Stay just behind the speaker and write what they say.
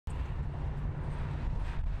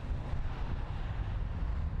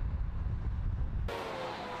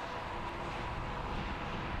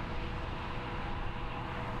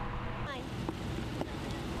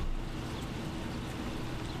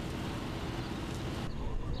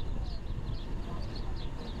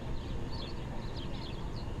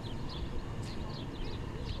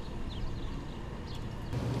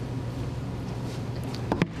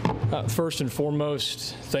First and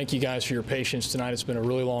foremost, thank you guys for your patience tonight. It's been a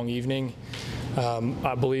really long evening.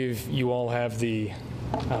 I believe you all have the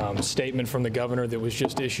statement from the governor that was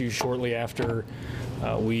just issued shortly after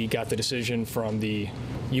we got the decision from the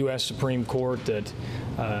U.S. Supreme Court that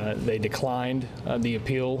they declined the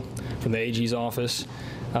appeal from the AG's office.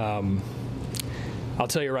 I'll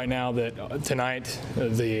tell you right now that tonight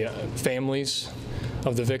the families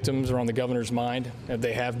of the victims are on the governor's mind, as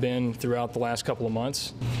they have been throughout the last couple of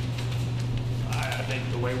months. I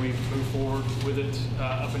think the way we've moved forward with it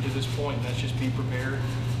up until this point, let's just be prepared.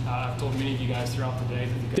 I've told many of you guys throughout the day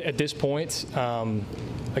that at this point,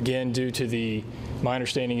 again, due to my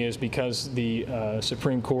understanding is because the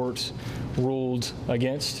Supreme Court ruled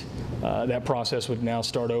against, that process would now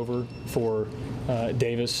start over for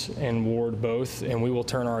Davis and Ward both, and we will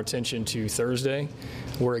turn our attention to Thursday,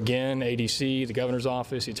 where again, ADC, the governor's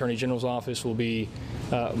office, the attorney general's office will be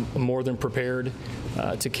more than prepared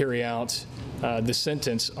to carry out the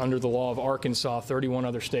sentence under the law of Arkansas, 31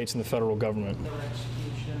 other states, and the federal government.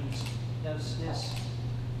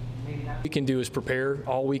 All we can do is prepare.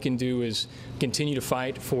 All we can do is continue to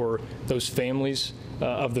fight for those families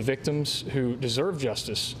of the victims who deserve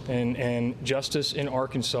justice, and justice in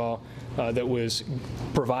Arkansas that was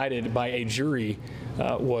provided by a jury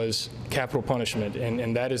was capital punishment,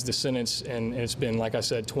 and that is the sentence, and it's been, like I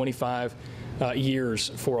said, 25 years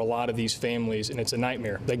for a lot of these families, and it's a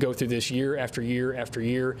nightmare. They go through this year after year after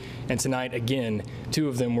year, and tonight, again, 2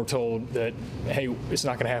 of them were told that, hey, it's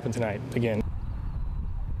not going to happen tonight again.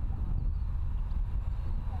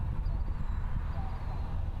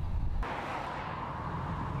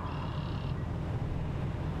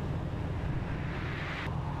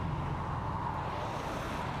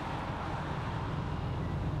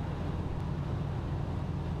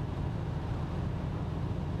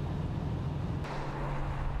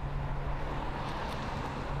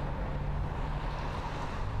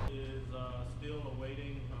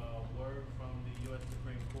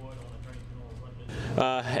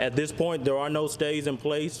 At this point, there are no stays in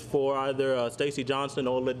place for either Stacey Johnson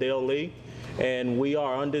or Liddell Lee, and we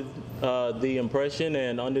are under the impression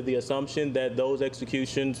and under the assumption that those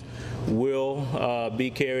executions will be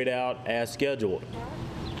carried out as scheduled.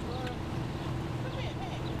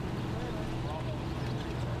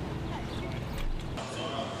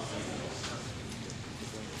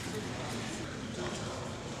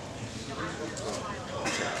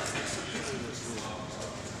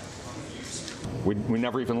 We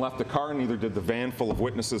never even left the car, neither did the van full of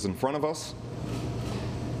witnesses in front of us.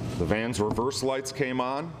 The van's reverse lights came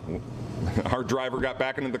on. Our driver got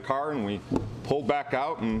back into the car and we pulled back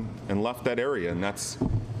out and left that area, and that's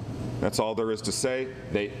all there is to say.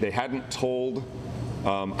 They hadn't told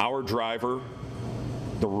our driver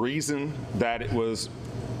the reason that it was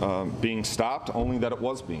being stopped, only that it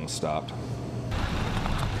was being stopped.